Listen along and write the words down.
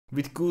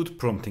With good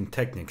prompting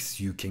techniques,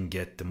 you can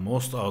get the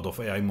most out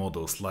of AI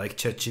models like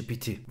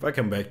ChatGPT.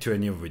 Welcome back to a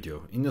new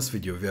video. In this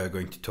video, we are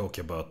going to talk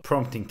about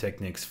prompting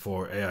techniques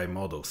for AI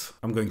models.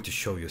 I'm going to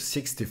show you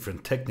 6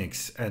 different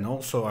techniques, and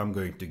also I'm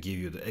going to give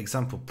you the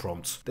example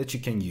prompts that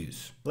you can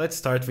use. Let's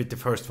start with the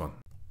first one.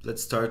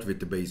 Let's start with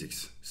the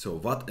basics. So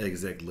what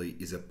exactly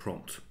is a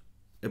prompt?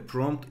 A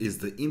prompt is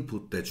the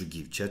input that you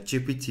give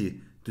ChatGPT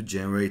to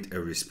generate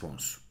a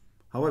response.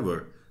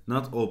 However,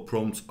 not all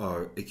prompts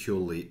are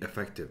equally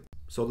effective.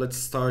 So let's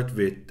start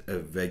with a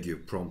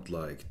vague prompt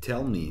like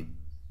tell me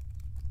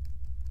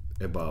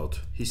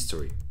about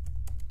history.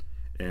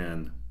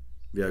 And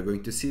we are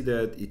going to see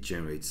that it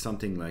generates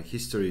something like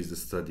history is the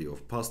study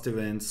of past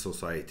events,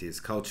 societies,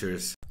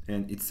 cultures,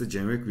 and it's a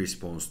generic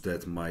response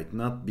that might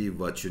not be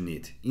what you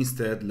need.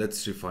 Instead,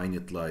 let's refine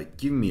it like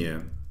give me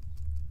a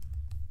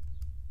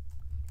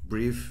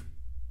brief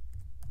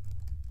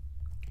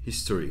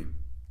history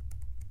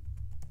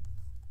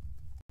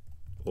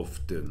of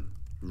the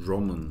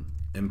Roman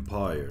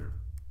Empire,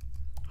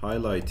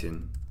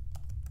 highlighting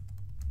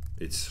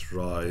its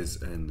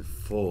rise and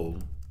fall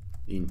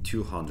in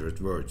 200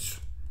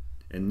 words.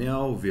 And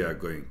now we are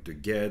going to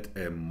get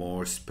a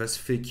more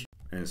specific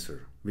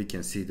answer. We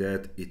can see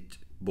that it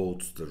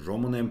boasts the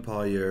Roman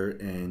Empire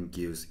and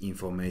gives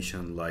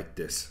information like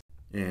this.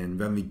 And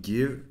when we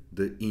give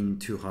the in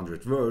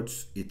 200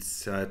 words, it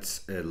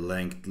sets a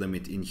length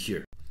limit in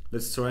here.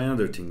 Let's try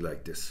another thing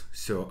like this.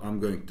 So I'm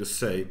going to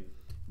say,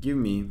 give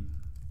me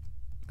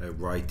a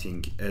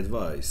writing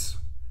advice.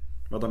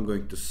 What I'm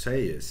going to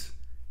say is,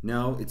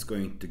 now it's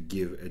going to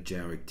give a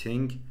generic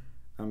thing.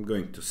 I'm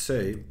going to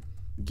say,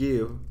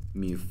 give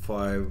me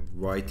 5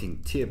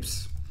 writing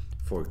tips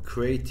for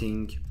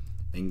creating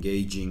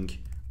engaging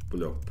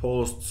blog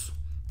posts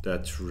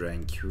that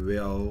rank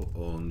well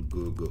on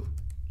Google.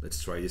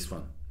 Let's try this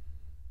one.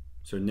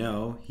 So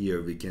now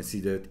here we can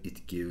see that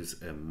it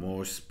gives a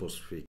more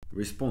specific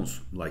response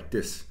like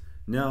this.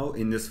 Now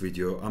in this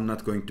video, I'm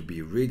not going to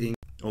be reading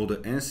all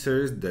the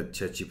answers that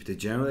ChatGPT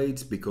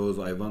generates because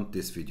I want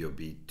this video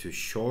be too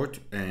short,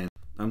 and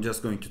I'm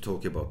just going to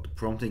talk about the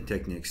prompting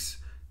techniques.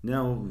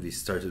 Now we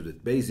started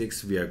with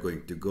basics, we are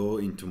going to go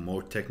into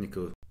more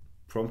technical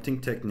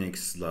prompting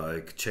techniques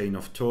like chain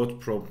of thought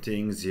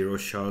prompting,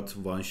 0-shot,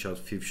 1-shot,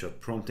 5-shot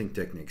prompting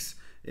techniques.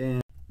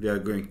 And we are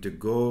going to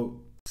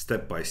go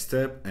step by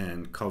step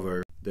and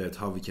cover that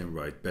how we can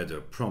write better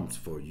prompts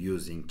for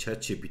using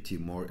ChatGPT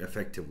more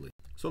effectively.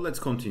 So let's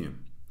continue.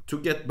 To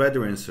get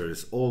better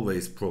answers,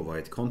 always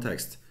provide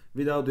context.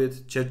 Without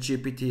it,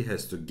 ChatGPT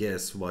has to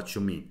guess what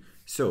you mean.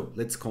 So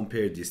let's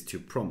compare these 2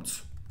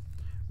 prompts.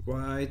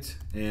 Write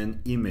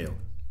an email.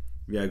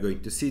 We are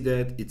going to see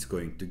that it's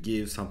going to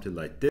give something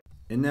like this.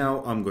 And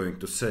now I'm going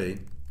to say,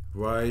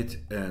 write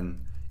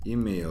an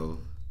email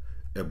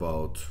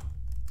about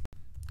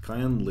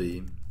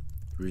kindly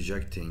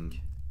rejecting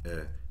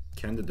a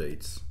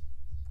candidate's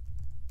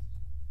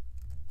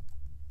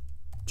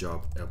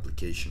job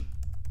application.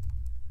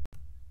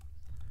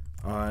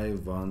 I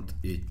want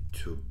it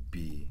to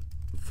be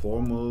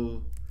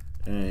formal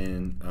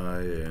and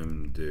I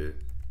am the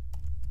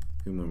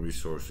human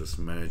resources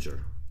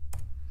manager.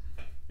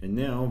 And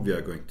now we are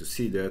going to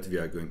see that we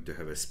are going to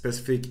have a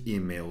specific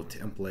email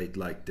template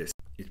like this.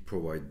 It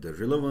provides the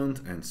relevant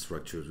and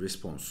structured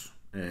response.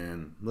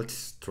 And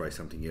let's try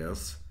something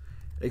else.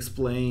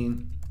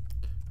 Explain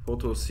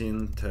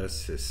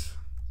photosynthesis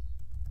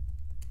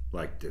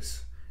like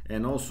this.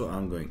 And also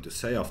I'm going to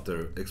say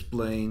after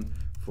explain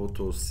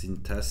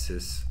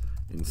photosynthesis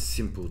in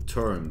simple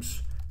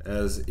terms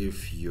as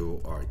if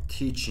you are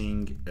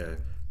teaching a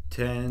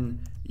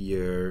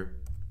 10-year-old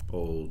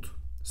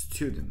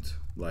student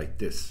like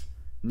this.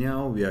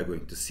 Now we are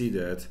going to see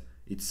that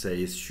it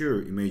says,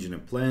 sure, imagine a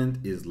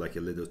plant is like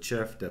a little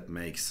chef that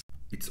makes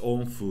its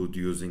own food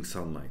using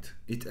sunlight.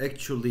 It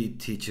actually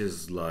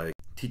teaches like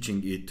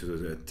teaching it to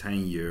the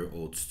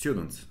 10-year-old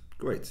student.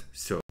 Great.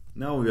 So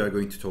now we are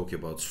going to talk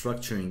about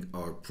structuring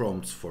our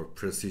prompts for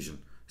precision.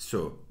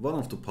 So one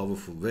of the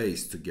powerful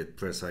ways to get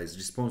precise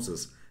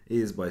responses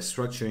is by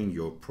structuring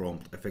your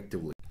prompt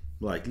effectively.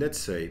 Like let's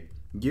say,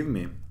 give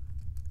me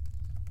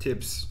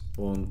tips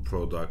on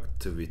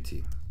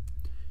productivity.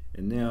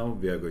 And now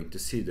we are going to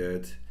see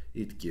that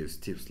it gives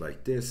tips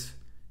like this,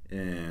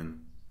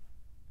 and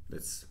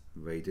let's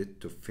wait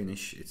it to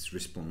finish its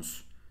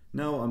response.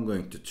 Now I'm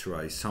going to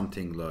try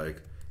something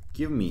like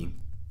give me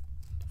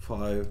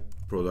 5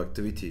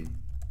 productivity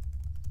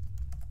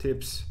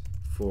tips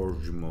for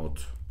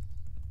remote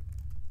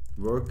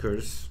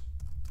workers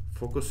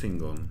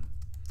focusing on,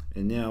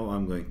 and now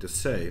I'm going to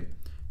say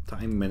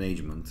time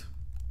management,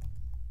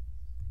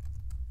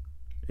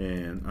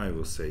 and I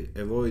will say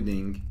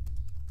avoiding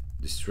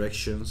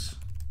distractions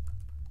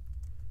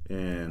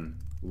and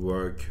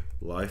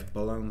work-life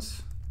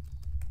balance.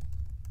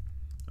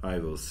 I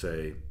will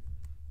say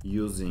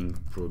using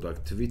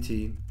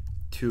productivity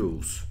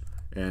tools,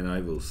 and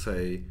I will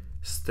say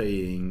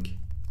staying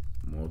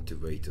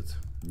motivated.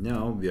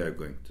 Now we are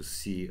going to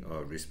see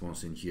our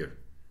response in here.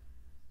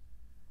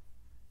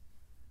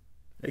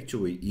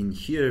 Actually, in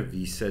here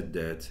we said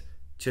that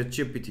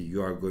ChatGPT,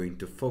 you are going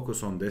to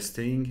focus on this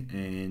thing,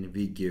 and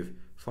we give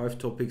 5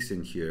 topics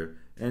in here,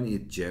 and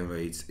it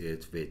generates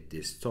it with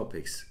these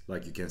topics.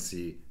 Like you can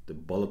see the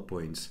bullet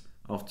points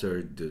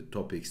after the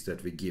topics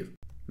that we give.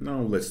 Now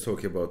let's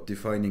talk about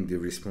defining the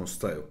response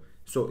style.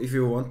 So if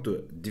you want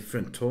a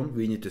different tone,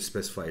 we need to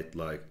specify it,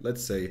 like,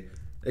 let's say,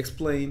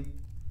 explain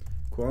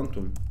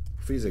quantum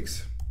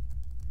physics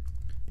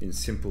in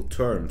simple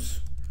terms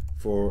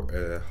for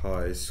a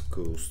high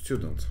school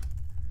student.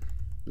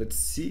 Let's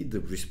see the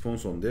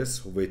response on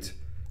this with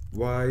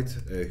quite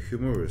a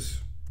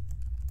humorous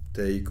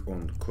take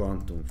on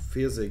quantum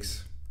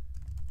physics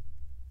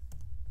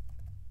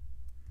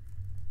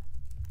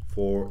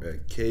for a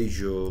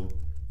casual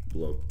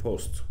blog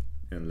post.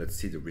 And let's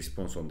see the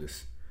response on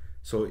this.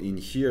 So in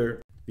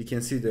here we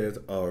can see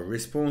that our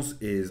response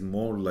is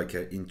more like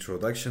an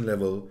introduction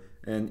level,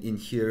 and in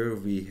here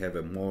we have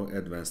a more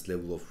advanced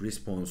level of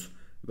response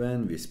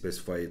when we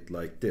specify it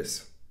like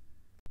this.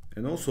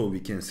 And also we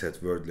can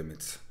set word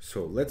limits.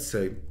 So let's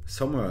say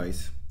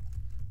summarize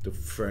the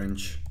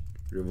French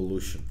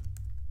Revolution.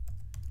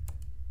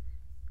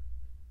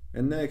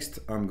 And next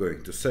I'm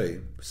going to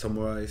say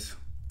summarize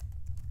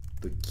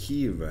the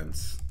key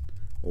events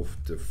of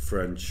the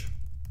French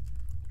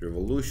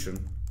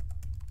Revolution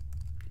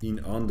in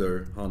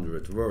under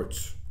 100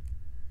 words.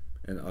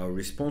 And our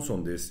response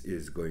on this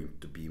is going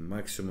to be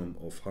maximum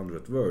of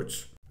 100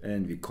 words.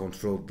 And we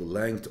control the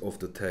length of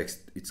the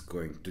text it's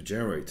going to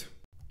generate.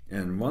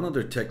 And one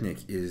other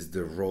technique is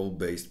the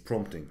role-based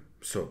prompting.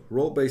 So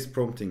role-based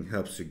prompting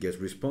helps you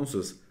get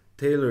responses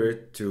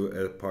tailored to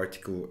a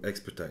particular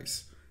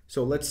expertise.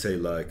 So let's say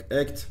like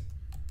act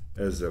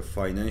as a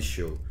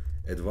financial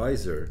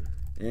advisor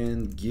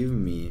and give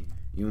me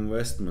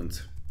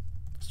investment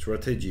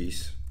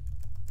strategies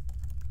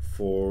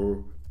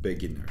for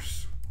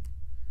beginners.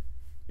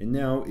 And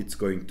now it's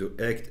going to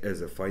act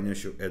as a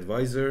financial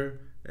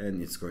advisor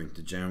and it's going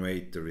to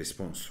generate the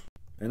response.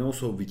 And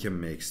also we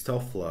can make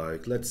stuff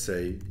like, let's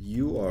say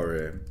you are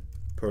a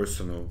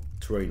personal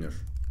trainer.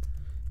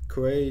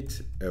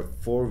 Create a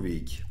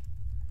 4-week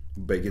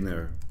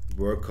beginner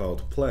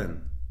workout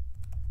plan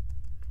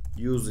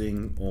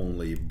using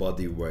only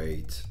body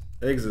weight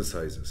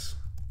exercises.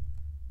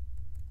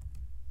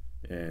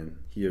 And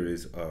here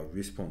is our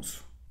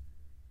response.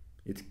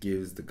 It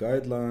gives the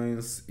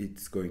guidelines.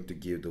 It's going to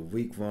give the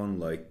week 1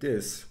 like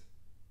this.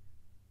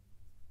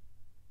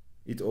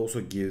 It also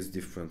gives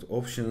different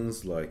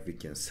options, like we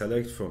can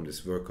select from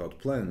this workout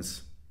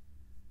plans.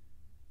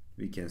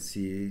 We can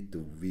see the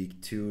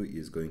week 2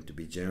 is going to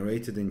be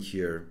generated in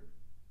here.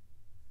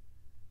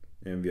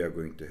 And we are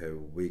going to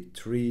have week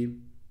 3.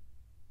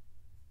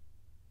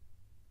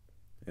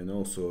 And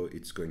also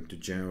it's going to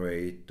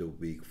generate the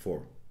week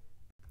 4.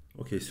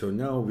 Okay, so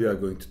now we are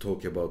going to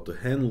talk about the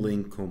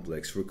handling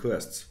complex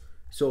requests.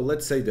 So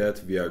let's say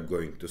that we are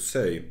going to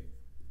say,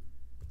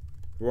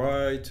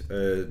 write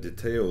a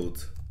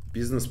detailed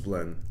business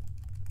plan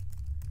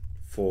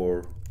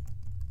for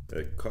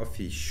a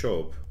coffee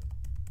shop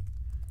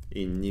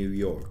in New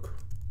York.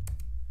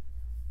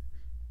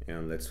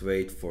 And let's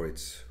wait for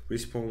its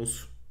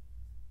response.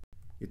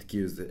 It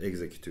gives the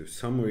executive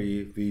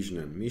summary, vision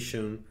and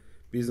mission,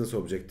 business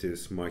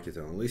objectives, market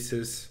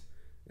analysis,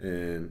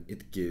 and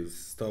it gives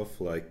stuff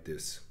like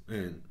this.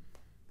 And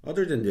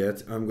other than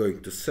that, I'm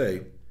going to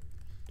say,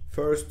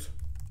 first,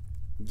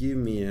 give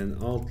me an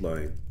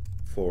outline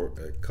for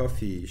a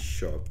coffee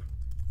shop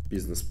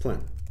business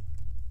plan.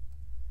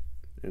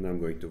 And I'm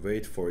going to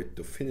wait for it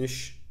to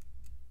finish.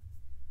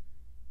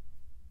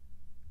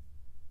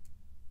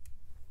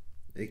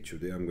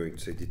 Actually, I'm going to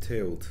say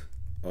detailed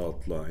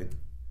outline.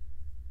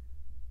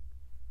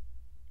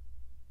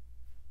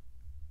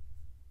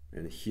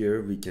 And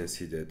here we can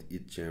see that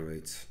it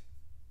generates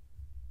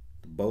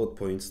the bullet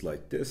points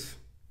like this.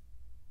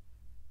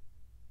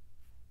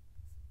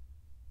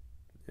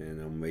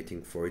 And I'm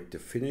waiting for it to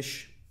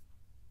finish.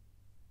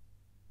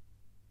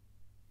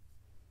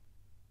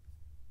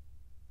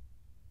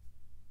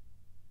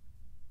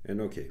 And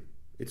okay,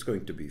 it's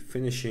going to be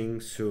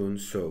finishing soon.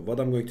 So what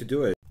I'm going to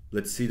do is,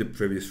 let's see the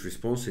previous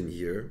response in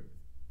here.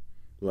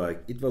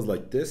 Like it was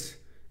like this.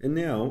 And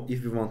now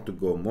if we want to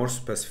go more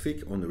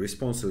specific on the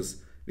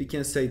responses, we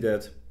can say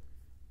that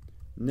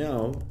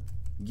now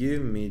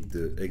give me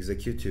the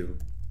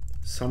executive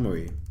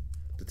summary,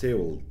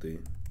 detailed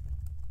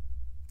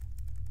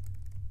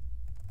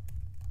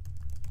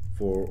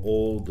for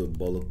all the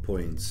bullet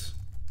points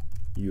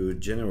you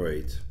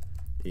generate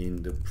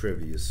in the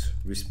previous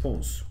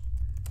response.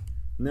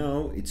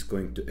 Now it's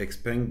going to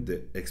expand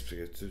the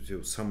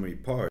executive summary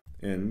part,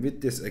 and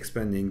with this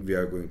expanding we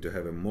are going to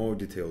have a more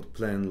detailed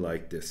plan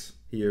like this.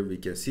 Here we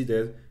can see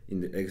that in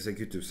the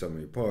executive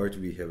summary part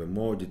we have a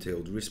more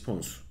detailed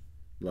response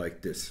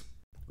like this.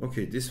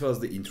 Okay, this was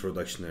the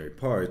introductory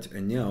part,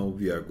 and now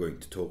we are going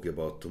to talk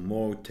about the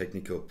more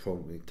technical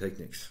prompting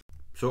techniques.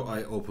 So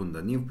I opened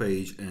a new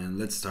page and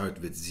let's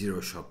start with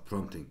zero-shot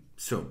prompting.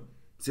 So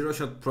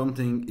zero-shot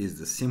prompting is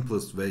the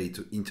simplest way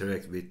to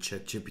interact with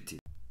ChatGPT.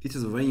 It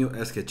is when you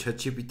ask a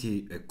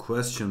ChatGPT a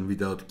question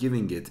without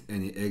giving it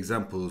any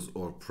examples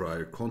or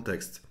prior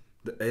context.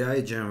 The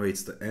AI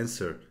generates the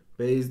answer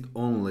based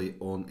only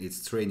on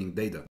its training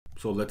data.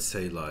 So let's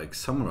say like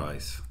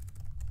summarize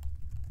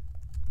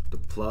the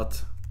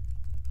plot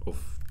of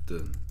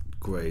the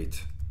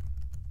Great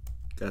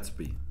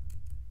Gatsby,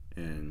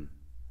 and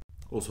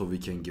also we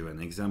can give an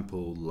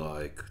example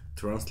like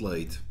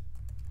translate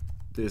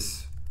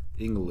this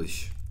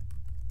English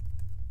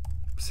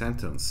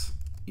sentence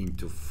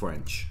into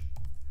French,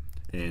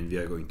 and we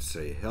are going to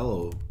say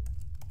hello,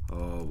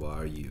 how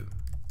are you?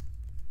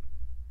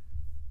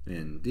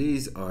 And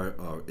these are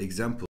our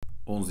examples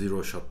on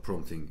zero-shot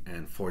prompting.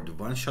 And for the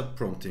one-shot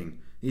prompting,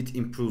 it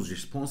improves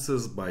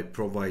responses by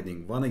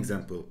providing one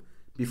example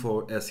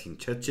before asking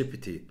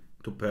ChatGPT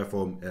to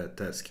perform a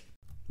task.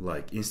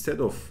 Like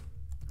instead of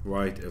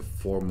write a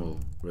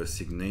formal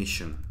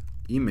resignation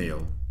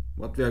email,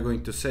 what we are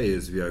going to say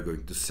is we are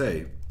going to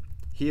say,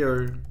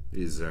 here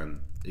is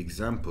an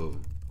example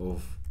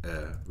of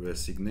a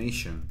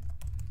resignation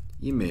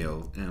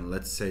email, and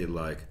let's say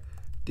like,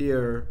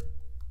 dear,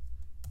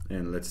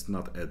 and let's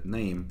not add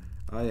name,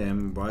 I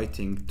am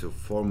writing to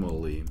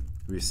formally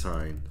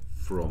resign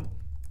from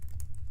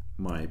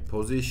my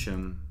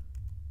position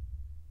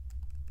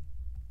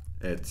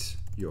at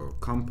your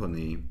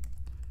company.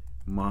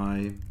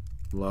 My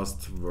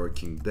last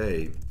working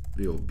day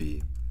will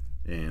be,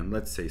 and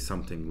let's say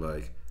something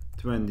like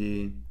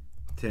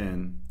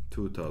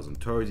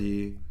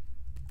 20/10/2030.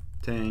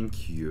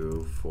 Thank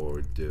you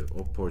for the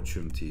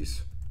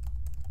opportunities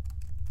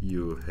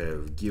you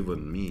have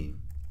given me.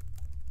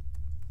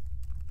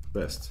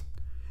 Best.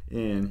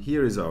 And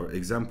here is our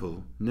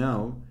example.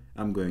 Now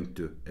I'm going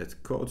to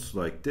add codes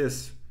like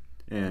this,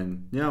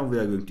 and now we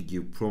are going to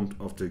give prompt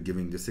after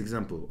giving this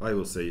example. I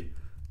will say,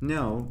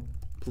 now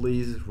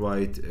please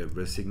write a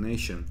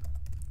resignation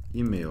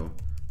email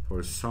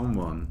for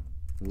someone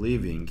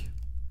leaving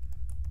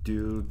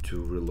due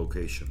to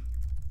relocation.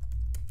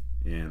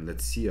 And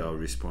let's see our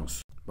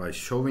response. By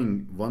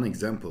showing one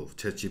example,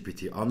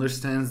 ChatGPT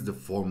understands the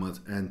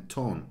format and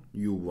tone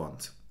you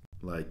want.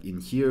 Like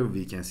in here,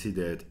 we can see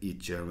that it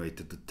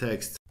generated the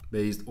text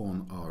based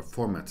on our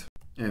format.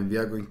 And we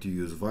are going to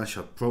use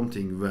one-shot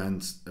prompting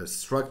when a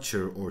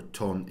structure or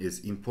tone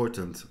is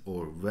important,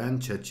 or when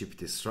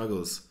ChatGPT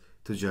struggles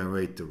to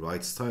generate the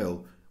right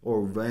style,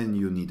 or when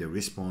you need a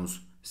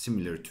response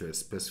similar to a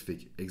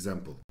specific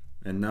example.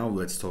 And now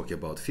let's talk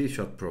about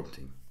fifth-shot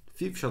prompting.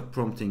 Fifth-shot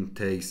prompting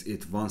takes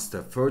it one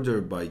step further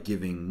by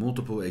giving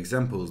multiple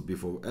examples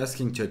before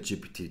asking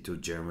ChatGPT to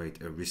generate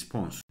a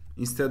response.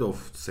 Instead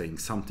of saying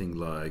something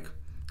like,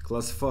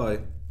 classify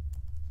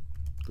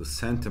the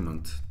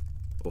sentiment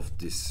of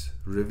this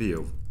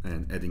review,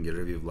 and adding a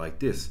review like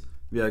this,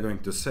 we are going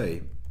to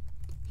say,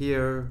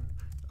 here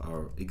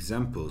are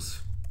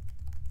examples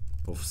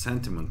of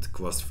sentiment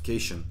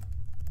classification.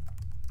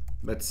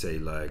 Let's say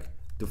like,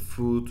 the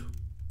food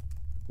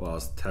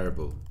was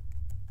terrible,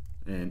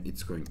 and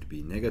it's going to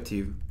be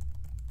negative,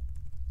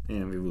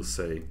 and we will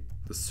say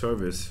the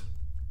service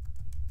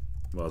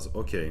was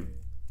okay,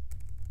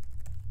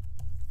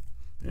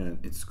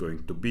 and it's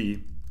going to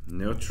be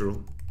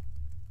neutral,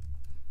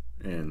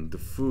 and the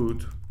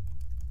food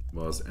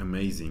was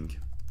amazing,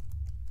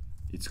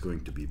 it's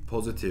going to be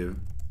positive.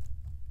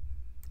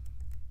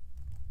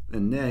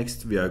 And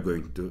next we are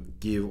going to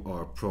give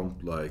our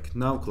prompt like,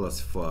 now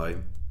classify,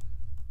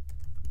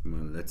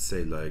 let's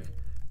say like,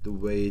 the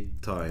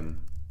wait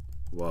time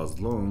was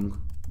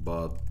long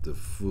but the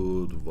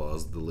food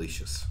was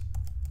delicious.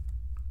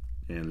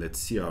 And let's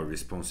see our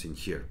response in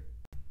here.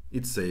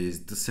 It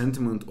says the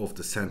sentiment of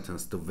the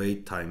sentence, the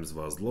wait times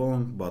was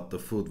long but the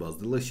food was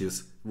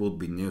delicious, would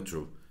be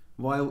neutral.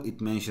 While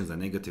it mentions a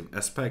negative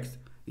aspect,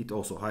 it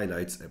also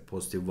highlights a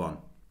positive one,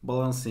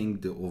 balancing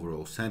the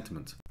overall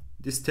sentiment.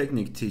 This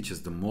technique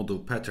teaches the model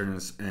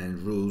patterns and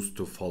rules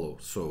to follow.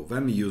 So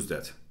when we use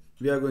that,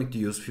 we are going to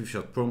use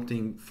fifth-shot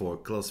prompting for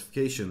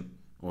classification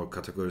or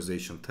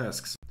categorization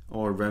tasks,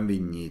 or when we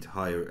need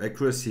higher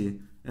accuracy,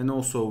 and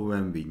also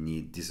when we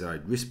need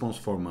desired response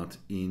format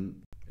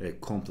in a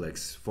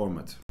complex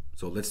format.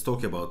 So let's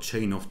talk about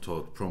chain of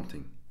thought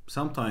prompting.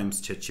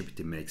 Sometimes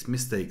ChatGPT makes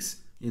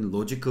mistakes in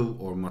logical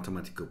or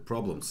mathematical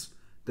problems.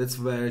 That's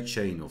where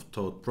chain of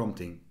thought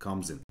prompting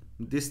comes in.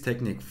 This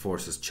technique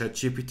forces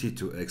ChatGPT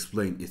to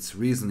explain its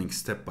reasoning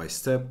step by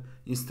step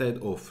instead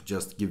of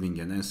just giving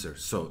an answer.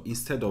 So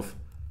instead of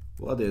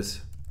what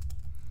is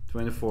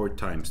 24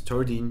 times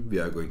 13, we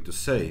are going to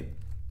say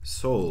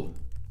solve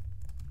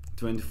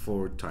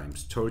 24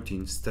 times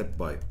 13 step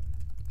by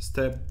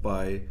step,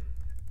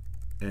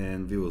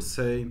 and we will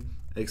say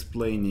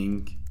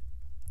explaining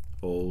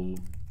all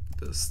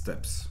the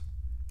steps.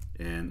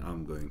 And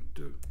I'm going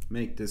to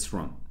make this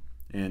run,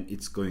 and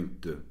it's going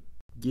to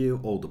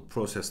give all the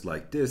process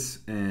like this,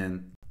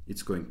 and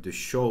it's going to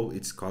show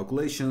its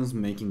calculations,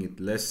 making it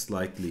less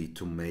likely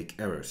to make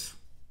errors.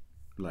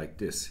 Like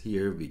this,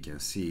 here we can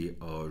see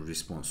our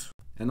response.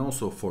 And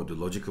also for the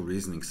logical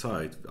reasoning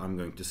side, I'm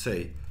going to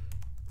say,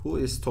 who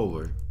is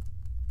taller,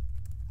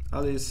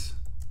 Alice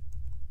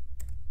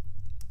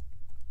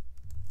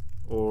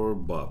or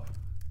Bob.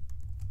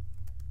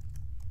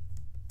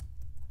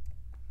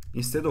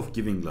 Instead of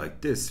giving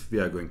like this, we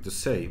are going to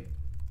say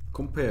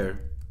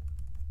compare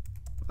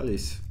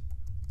Alice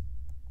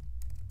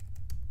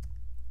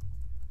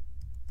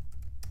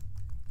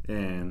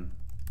and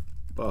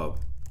Bob.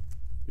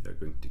 We are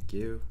going to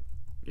give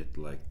it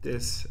like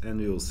this, and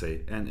we will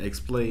say and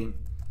explain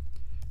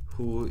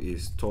who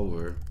is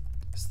taller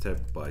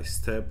step by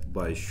step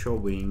by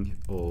showing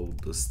all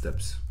the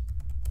steps.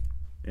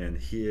 And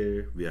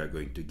here we are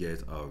going to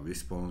get our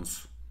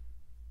response.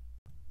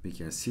 We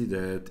can see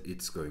that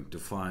it's going to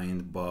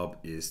find Bob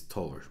is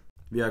taller.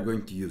 We are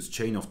going to use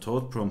chain of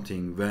thought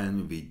prompting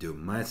when we do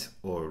math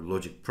or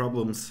logic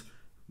problems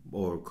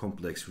or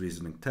complex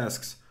reasoning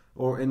tasks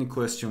or any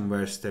question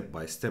where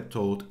step-by-step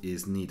thought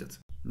is needed.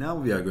 Now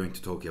we are going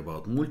to talk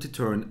about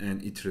multi-turn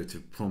and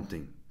iterative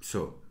prompting.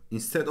 So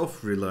instead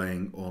of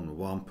relying on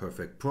one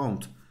perfect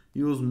prompt,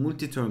 use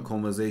multi-turn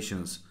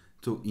conversations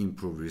to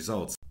improve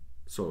results.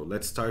 So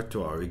let's start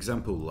to our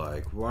example,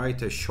 like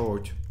write a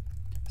short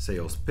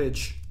sales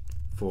pitch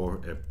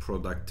for a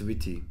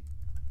productivity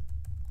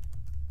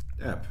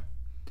app,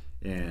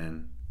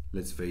 and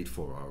let's wait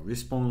for our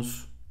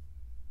response.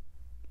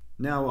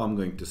 Now I'm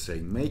going to say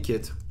make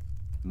it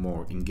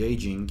more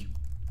engaging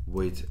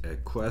with a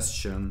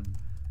question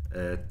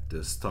at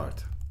the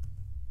start.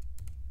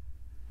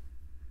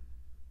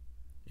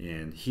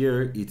 And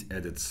here it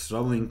added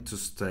traveling to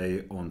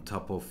stay on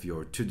top of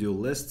your to-do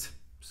list,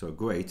 so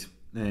great.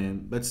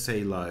 And let's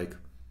say like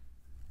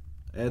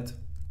add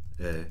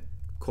a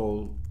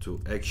call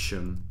to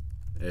action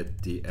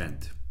at the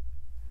end.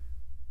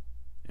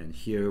 And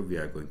here we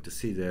are going to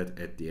see that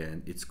at the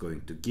end it's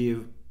going to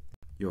give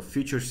your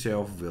future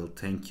self will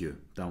thank you,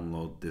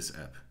 download this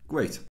app.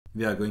 Great.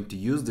 We are going to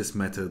use this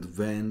method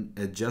when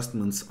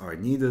adjustments are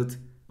needed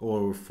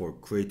or for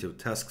creative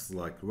tasks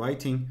like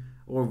writing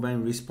or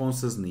when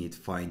responses need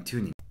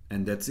fine-tuning.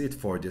 And that's it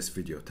for this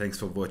video. Thanks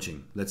for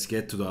watching. Let's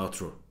get to the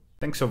outro.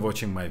 Thanks for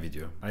watching my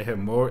video. I have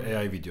more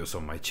AI videos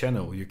on my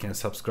channel. You can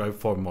subscribe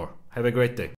for more. Have a great day.